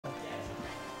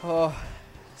Oh,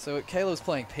 so Caleb's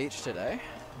playing Peach today.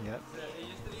 Yep.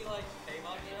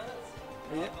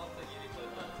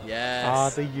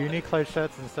 Yes. The Uniqlo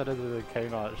shirts instead of the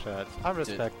Kmart shirts. I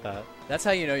respect that. That's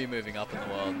how you know you're moving up in the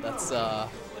world. That's well,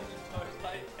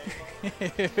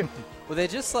 they're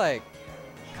just like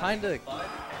kind of.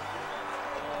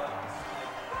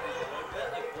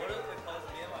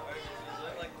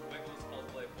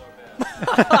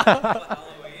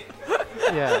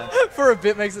 Yeah. For a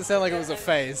bit makes it sound like it was a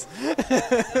phase.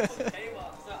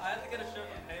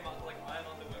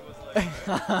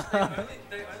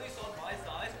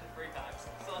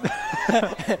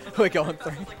 We're going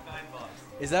through.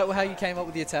 Is that how you came up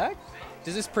with your tag?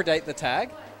 Does this predate the tag?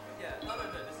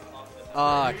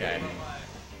 Ah, okay.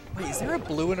 Wait, is there a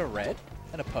blue and a red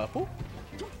and a purple?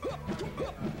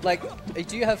 Like,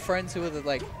 do you have friends who are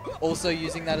like also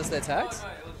using that as their tags?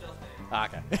 Ah,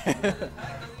 okay.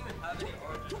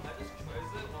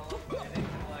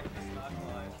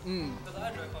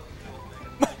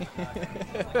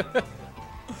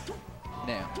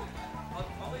 Now.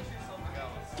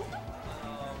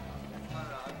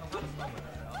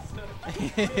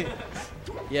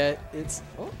 Yeah, it's...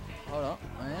 Oh, hold on.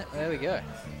 Yeah, there we go.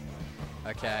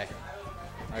 Okay.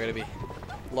 I gotta be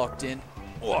locked in.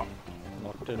 Oh.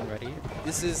 Locked in, ready.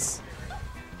 This is...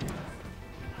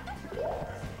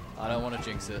 I don't want to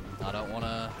jinx it. I don't want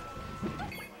to...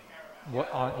 What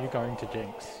aren't you going to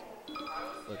jinx?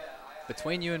 Look,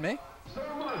 between you and me,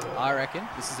 I reckon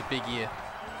this is a big year.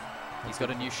 He's got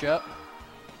a new shirt.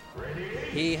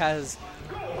 He has...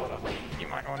 You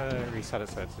might want to reset it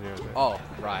so it's 0. Oh,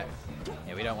 right.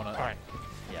 Yeah, we don't want to... Alright.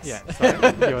 Yes. Yeah,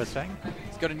 sorry. You were saying?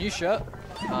 He's got a new shirt.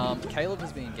 Caleb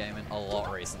has been gaming a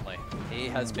lot recently. He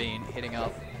has been hitting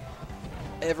up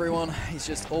everyone. He's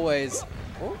just always...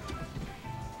 Oh.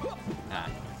 Nah,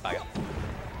 back up.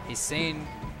 He's seen...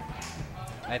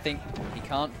 I think he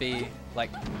can't be...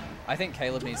 Like, I think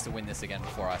Caleb needs to win this again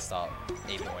before I start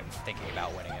even thinking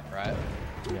about winning it, right?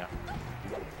 Yeah.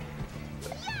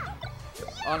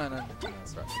 Oh, no, no.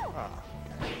 That's right. Ah.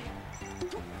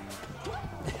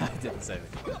 I didn't save it.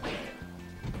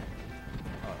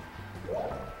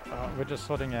 We're just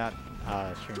sorting out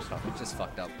stream stuff. It just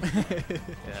fucked up.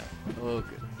 Yeah. Oh,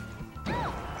 good.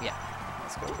 Yeah,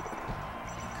 that's cool.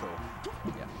 Cool.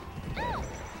 Yeah.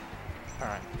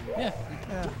 Alright. Yeah.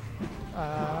 Yeah.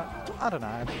 I don't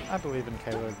know. I believe in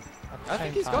Caleb. I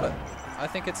think he's got it. I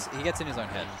think he gets in his own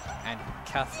head. And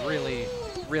Kath really,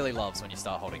 really loves when you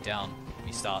start holding down.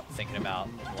 You start thinking about,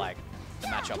 like, the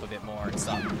matchup a bit more and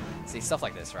stuff. See, stuff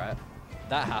like this, right?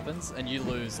 That happens, and you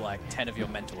lose, like, 10 of your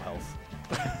mental health.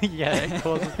 Yeah, it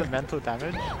causes the mental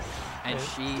damage. And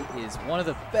she is one of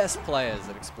the best players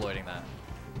at exploiting that.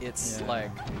 It's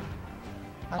like...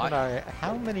 I don't know,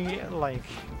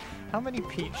 how many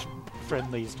Peach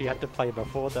friendlies do you have to play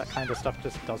before that kind of stuff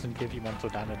just doesn't give you mental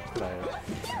damage, though?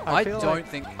 I don't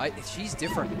think... she's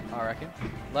different, I reckon.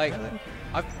 Like,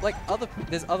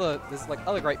 there's other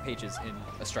great Peaches in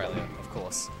Australia, of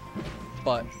course.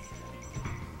 But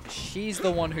she's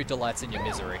the one who delights in your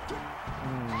misery.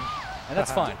 And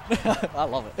that's fine. I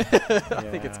love it. I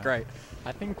think it's great.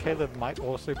 I think Caleb might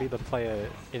also be the player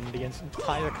in the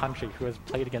entire country who has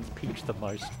played against Peach the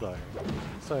most, though.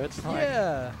 So it's like...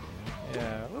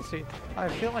 Yeah, we'll see. I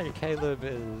feel like Caleb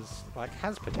is,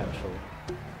 has potential.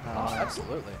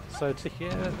 Absolutely. So to hear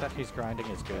that he's grinding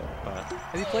is good, but...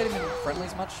 Have you played him in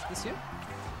friendlies much this year?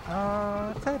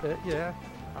 A fair bit, yeah.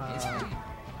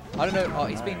 I don't know.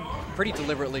 He's been pretty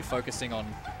deliberately focusing on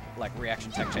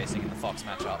reaction tech chasing in the Fox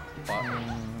matchup, but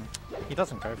he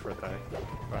doesn't go for it though.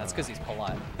 That's because he's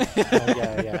polite.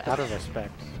 Yeah, out of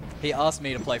respect. He asked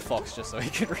me to play Fox just so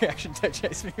he could reaction tech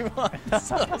chase me once.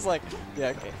 So I was like,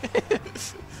 yeah, okay.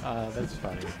 That's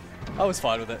funny. I was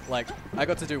fine with it. I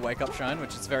got to do Wake Up Shine,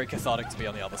 which is very cathartic to be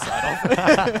on the other side of.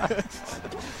 I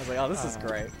was like, oh, this is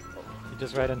great. You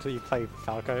just wait until you play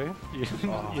Falco, you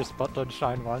spot dodge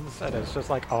Shine once, and it's just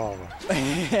like, oh,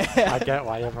 I get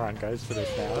why everyone goes for this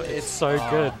now. It's so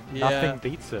good. Yeah. Nothing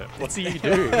beats it. What do you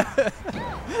do?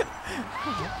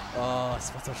 Oh,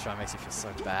 spot dodge Shine makes you feel so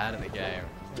bad in the game.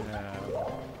 Yeah.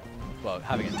 Well,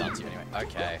 having it done to you anyway.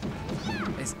 Okay.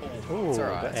 It's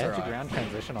alright. The air to ground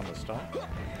transition on the stop.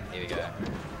 Here we go.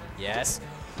 Yes.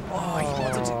 Oh, he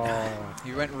wanted to.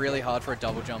 He went really hard for a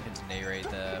double jump into knee read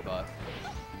there, but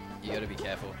you gotta be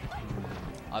careful.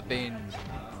 I've been...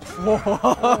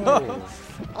 The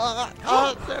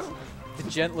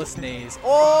gentlest knees.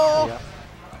 Oh! Yep.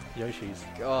 Yoshi's.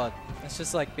 God, it's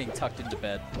just like being tucked into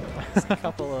bed. There's a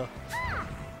couple of...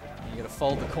 You gotta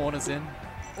fold the corners in.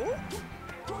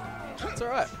 It's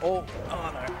alright. Oh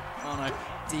no. Oh no.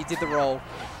 He did the roll.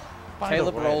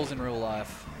 Caleb rolls in real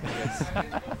life.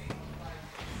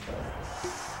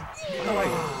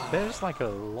 There's like a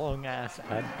long ass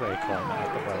ad break on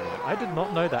at the moment. I did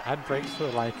not know that ad breaks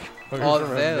were like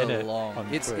over a minute. Long.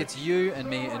 It's Twitch. you and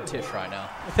me and Tish right now.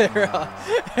 There are.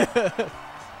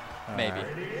 Maybe.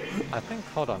 I think.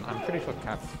 Hold on. I'm pretty sure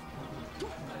Kath.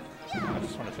 I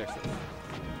just want to fix it.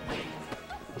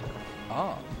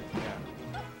 Oh.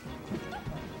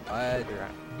 Yeah.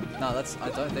 No, that's. I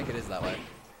don't think it is that way.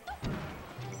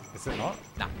 Is it not?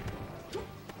 Nah.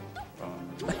 Oh.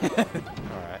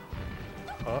 Alright.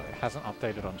 Well, it hasn't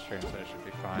updated on stream, so it should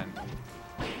be fine.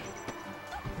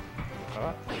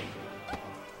 Oh.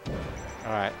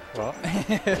 Alright, well.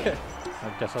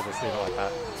 I guess I'll just leave it like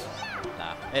that.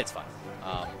 Nah, it's fine.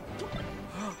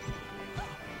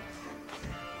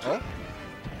 Oh?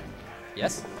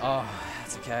 Yes? Oh,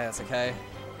 that's okay, that's okay.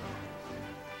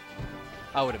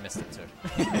 I would have missed it too.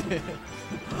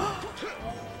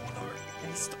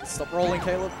 Stop rolling,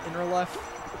 Caleb, in real life.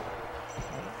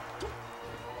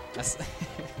 I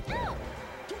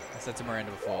said to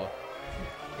Miranda before,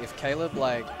 if Caleb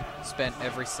like spent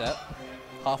every set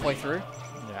halfway through,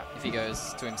 if he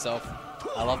goes to himself,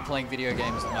 I love playing video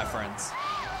games with my friends.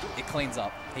 It cleans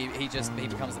up. He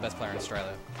becomes the best player in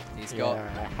Australia. He's got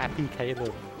Happy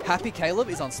Caleb. Happy Caleb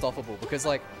is unstoppable because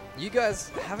like you guys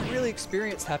haven't really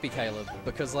experienced Happy Caleb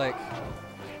because like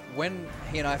when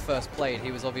he and I first played,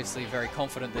 he was obviously very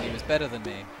confident that he was better than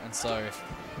me, and so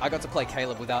I got to play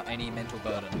Caleb without any mental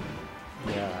burden.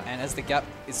 Yeah. And as the gap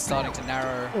is starting to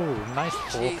narrow... Oh, nice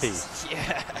 4-piece.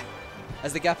 Yeah.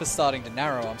 As the gap is starting to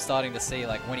narrow, I'm starting to see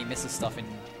like when he misses stuff in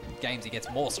games, he gets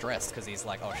more stressed because he's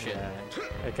like, oh shit. Yeah,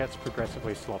 it gets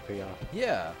progressively sloppier.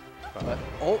 Yeah. But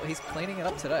he's cleaning it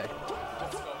up today.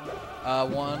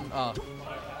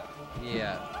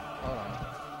 Yeah. Hold on.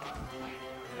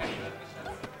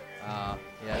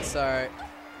 Yeah, sorry.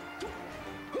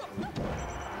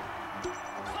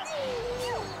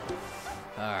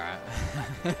 Alright.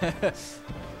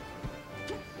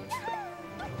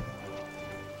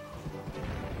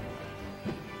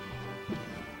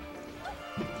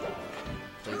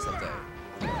 Please update.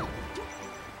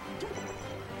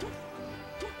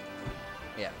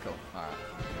 Yeah, cool. Alright.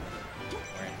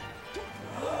 We're in.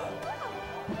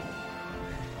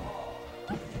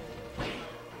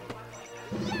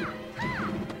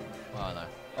 Oh no.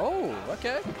 Oh,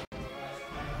 okay.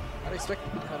 I'd expect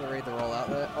how to read the roll out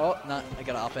there. Oh, no, I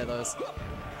gotta up air those.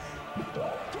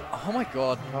 Oh my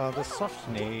god. The soft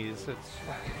knees, it's...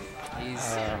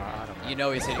 He's... I don't know. You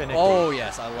know he's hitting... Finicky. Oh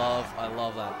yes, I love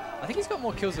that. I think he's got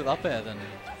more kills with up air than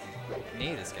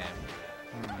knee this game.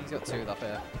 He's got 2 with up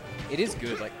air. It is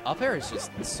good, like, up air is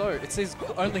just so... It's his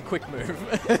only quick move.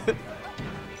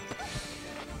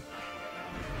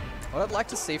 What I'd like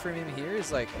to see from him here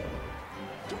is like...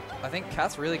 I think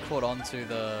Kath really caught on to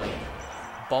the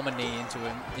bomber knee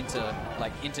into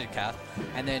Kath,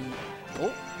 and then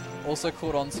also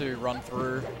caught on to run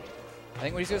through. I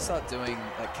think what he's going to start doing,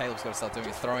 like Caleb's got to start doing,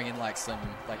 is throwing in like some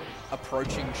like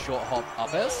approaching short hop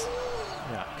up airs.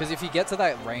 Yeah. Because if you get to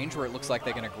that range where it looks like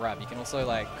they're going to grab, you can also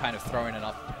like kind of throw in an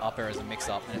up air as a mix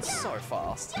up, and it's so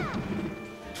fast.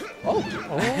 Oh!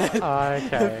 Okay.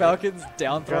 The Falcon's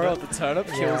down throw at the turnip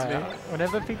kills me.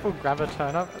 Whenever people grab a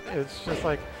turnip, it's just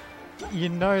like, you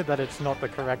know that it's not the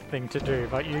correct thing to do,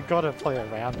 but you gotta play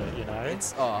around it, you know?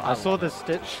 I saw the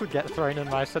Stitch get thrown in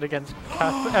my set against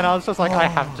Kath, and I was just like, I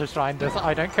have to shine this.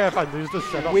 I don't care if I lose the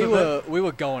setup. We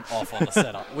were going off on the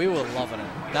setup. We were loving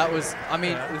it. That was, I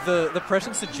mean, the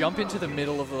presence to jump into the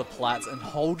middle of the plats and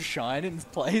hold shine in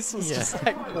place was just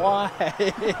like, why?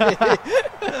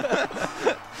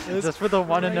 Just for the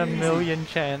 1 in a million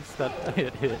chance that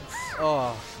it hits.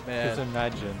 Oh man! Just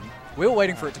imagine. We were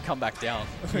waiting for it to come back down.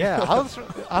 Yeah, I was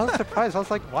surprised. I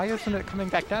was like, why isn't it coming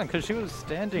back down? Because she was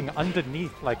standing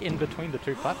underneath, like in between the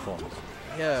 2 platforms.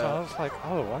 Yeah. So I was like,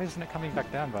 oh, why isn't it coming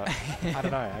back down? But I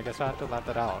don't know. I guess I have to lab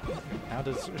that out. How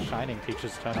does shining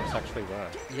Peach's turnips actually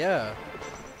work? Yeah.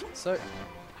 So,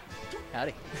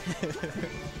 howdy.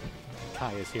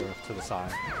 Kai is here off to the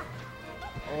side.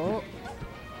 Oh.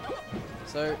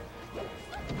 So.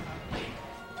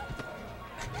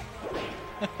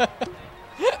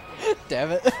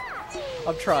 Damn it.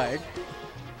 I'm trying.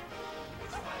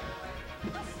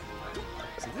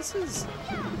 See, this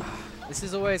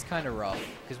is always kind of rough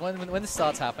because when this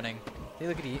starts happening, hey,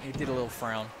 look at he did a little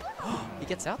frown. He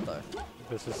gets out though.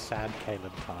 This is sad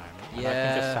Caleb time. Yeah. And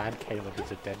I think a sad Caleb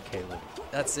is a dead Caleb.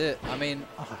 That's it. I mean,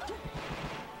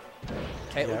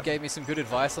 Caitlin gave me some good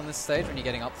advice on this stage when you're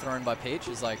getting up thrown by Peach.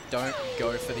 Is like, don't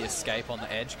go for the escape on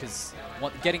the edge because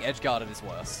getting edge guarded is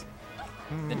worse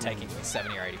than taking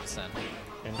 70 or 80%.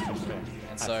 Interesting.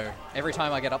 And so every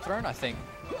time I get up thrown, I think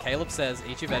Caleb says,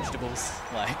 eat your vegetables.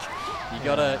 Like,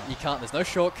 you can't, there's no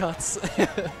shortcuts.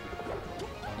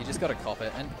 You just gotta cop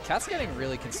it. And Kat's getting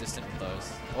really consistent with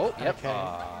those. Oh, yep. Okay.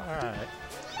 Alright.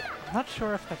 Not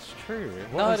sure if that's true.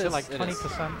 What No, was it is, like it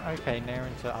 20%? Okay, nair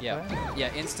into up Yeah, there?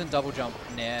 yeah, instant double jump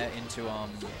nair into,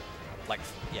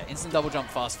 instant double jump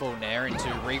fast fall nair into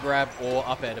regrab or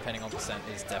up air depending on percent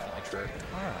is definitely true.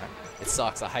 Alright. It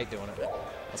sucks, I hate doing it.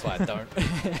 That's why I don't.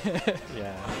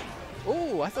 Yeah.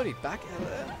 Ooh, I thought he'd back out of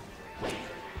there.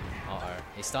 Uh-oh,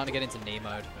 he's starting to get into knee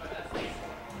mode.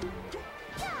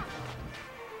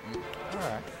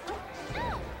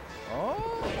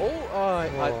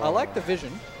 Alright. I like the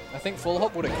vision. I think full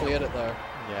hop would have cleared it though.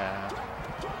 Yeah.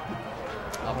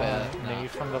 Up air. Knee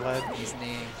from the ledge. He's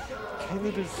kneeing.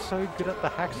 Caleb is so good at the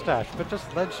hack stash, but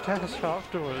just ledge dash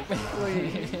afterwards.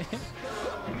 Please.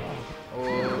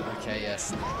 Oh, okay,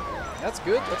 yes. That's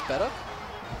good. That's better.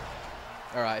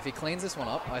 All right, if he cleans this one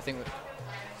up, I think.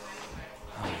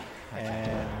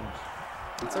 And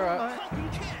it's all right.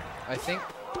 I think.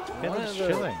 Caleb's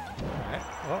chilling. Right.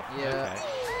 Well, yeah.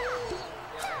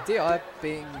 Okay. DI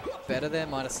being better there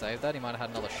might have saved that. He might have had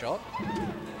another shot.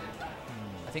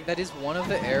 I think that is one of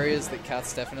the areas that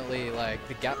Kat's definitely, like,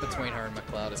 the gap between her and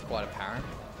McLeod is quite apparent.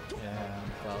 Yeah.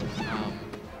 Well,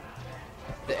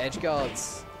 the edge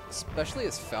guards, especially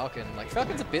as Falcon, like,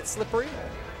 Falcon's a bit slippery,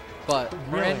 but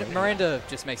Really? Miranda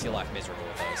just makes your life miserable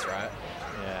with those, right?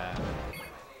 Yeah.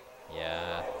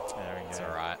 Yeah. There we go. It's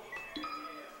alright.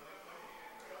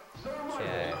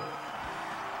 Okay.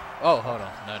 Oh, hold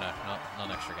on. No, not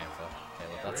an extra game for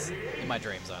Caleb. That's in my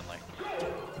dreams only.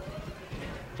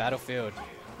 Battlefield.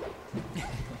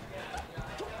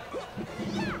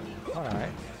 Alright.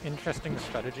 Interesting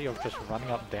strategy of just running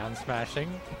up down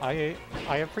smashing. I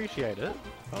appreciate it.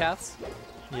 Cats?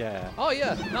 Yeah. Oh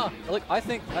yeah, no. Look, I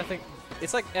think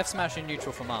it's like F smash in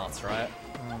neutral for Marths, right?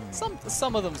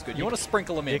 Some of them's good. You want to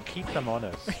sprinkle them You in. keep them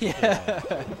honest. Yeah.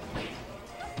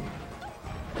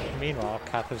 Meanwhile,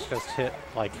 Kath has just hit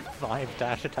like 5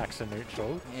 dash attacks in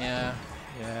neutral. Yeah.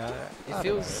 Yeah.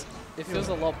 It feels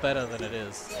a lot better than it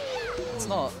is. It's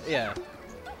not. Yeah.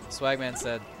 Swagman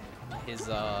said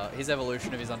his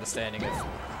evolution of his understanding of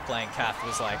playing Kath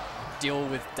was like deal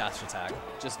with dash attack,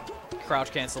 just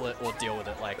crouch cancel it or deal with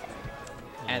it, like.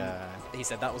 And he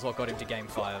said that was what got him to game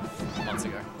 5 months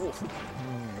ago.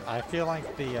 I feel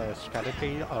like the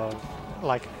strategy of,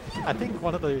 like, I think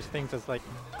one of those things is like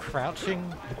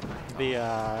crouching the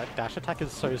dash attack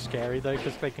is so scary though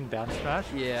because they can down smash.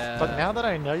 Yeah. But now that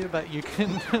I know that you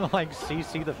can like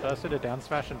CC the first to down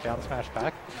smash and down smash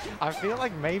back, I feel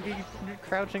like maybe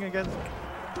crouching against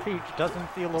Peach doesn't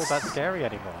feel all that scary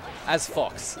anymore. As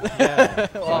Fox. Yeah.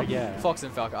 Well, yeah. Fox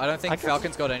and Falcon. I don't think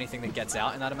Falcon's got anything that gets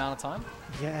out in that amount of time.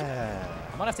 Yeah.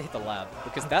 I might have to hit the lab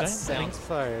because I that don't sounds think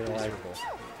so. Like, miserable.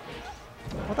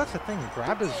 well, that's the thing.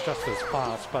 Grab is just as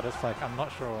fast, but it's like I'm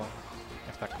not sure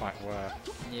if that quite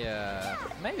works. Yeah,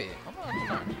 maybe. I don't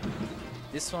know.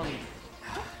 This one,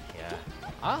 yeah.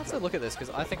 I'll have to look at this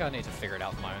because I think I need to figure it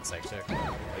out for my own sake too. But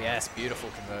yes, beautiful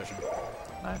conversion.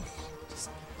 Nice. Just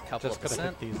a couple Just of gotta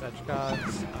percent. hit these edge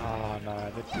guards. Oh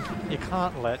no, you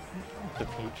can't let the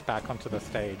Peach back onto the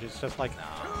stage. It's just like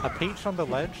a Peach on the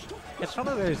ledge. It's one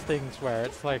of those things where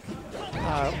it's like,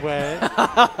 where...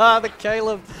 The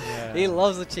Caleb, Yeah. he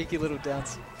loves the cheeky little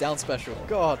down special.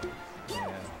 God. Yeah.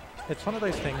 It's one of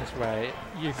those things where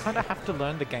you kind of have to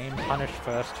learn the game punish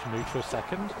first, neutral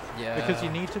second. Yeah. Because you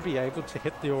need to be able to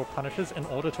hit your punishes in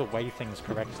order to weigh things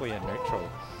correctly in neutral.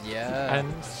 Yeah.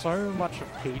 And so much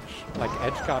of Peach, like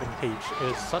edge guarding Peach,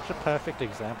 is such a perfect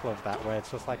example of that, where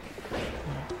it's just like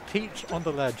Peach on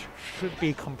the ledge should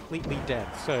be completely dead.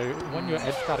 So when you're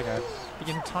edge guarding her,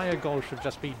 the entire goal should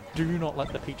just be do not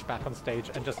let the Peach back on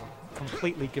stage and just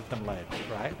completely give them ledge,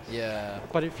 right? Yeah.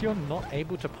 But if you're not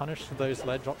able to punish those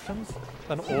ledge options,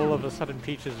 then all of a sudden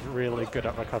Peach is really good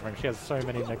at recovering. She has so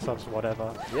many mix-ups,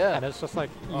 whatever. Yeah. And it's just like,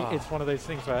 it's one of those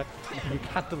things where you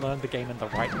have to learn the game in the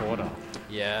right order.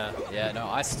 Yeah, yeah, no,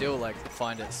 I still like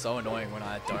find it so annoying when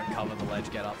I don't cover the ledge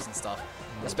get-ups and stuff.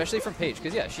 Especially from Peach,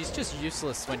 because yeah, she's just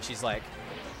useless when she's like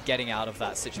getting out of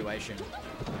that situation.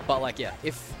 But like, yeah,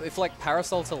 if like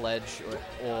parasol to ledge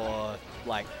or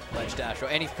like ledge dash or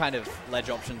any kind of ledge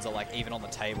options are like even on the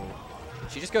table,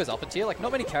 she just goes up a tier. Like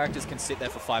not many characters can sit there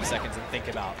for 5 seconds and think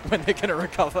about when they're gonna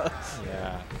recover.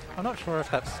 Yeah. I'm not sure if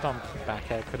that stomp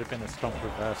back air could have been a stomp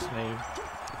reverse knee.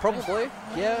 Probably,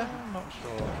 yeah. I'm not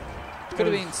sure. Could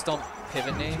have been stomp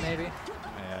pivot knee maybe.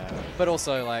 Yeah. But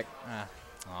also like,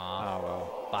 Oh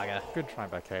well. bugger. Good try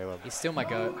by Caleb. He's still my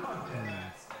goat.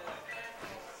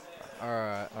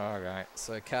 Alright. Alright.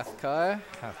 So Kai.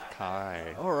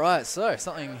 Kai. Alright, so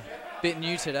something a bit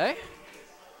new today.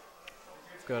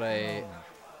 We've got a...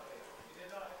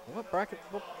 What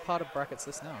part of bracket's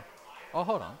this now? Oh,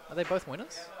 hold on. Are they both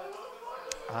winners?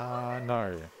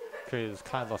 No. Because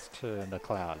Kai lost to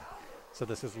McLeod. So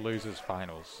this is losers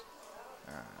finals.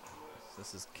 Alright. So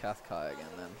this is Kai again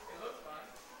then.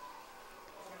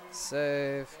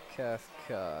 Save Kai.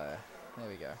 There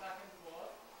we go.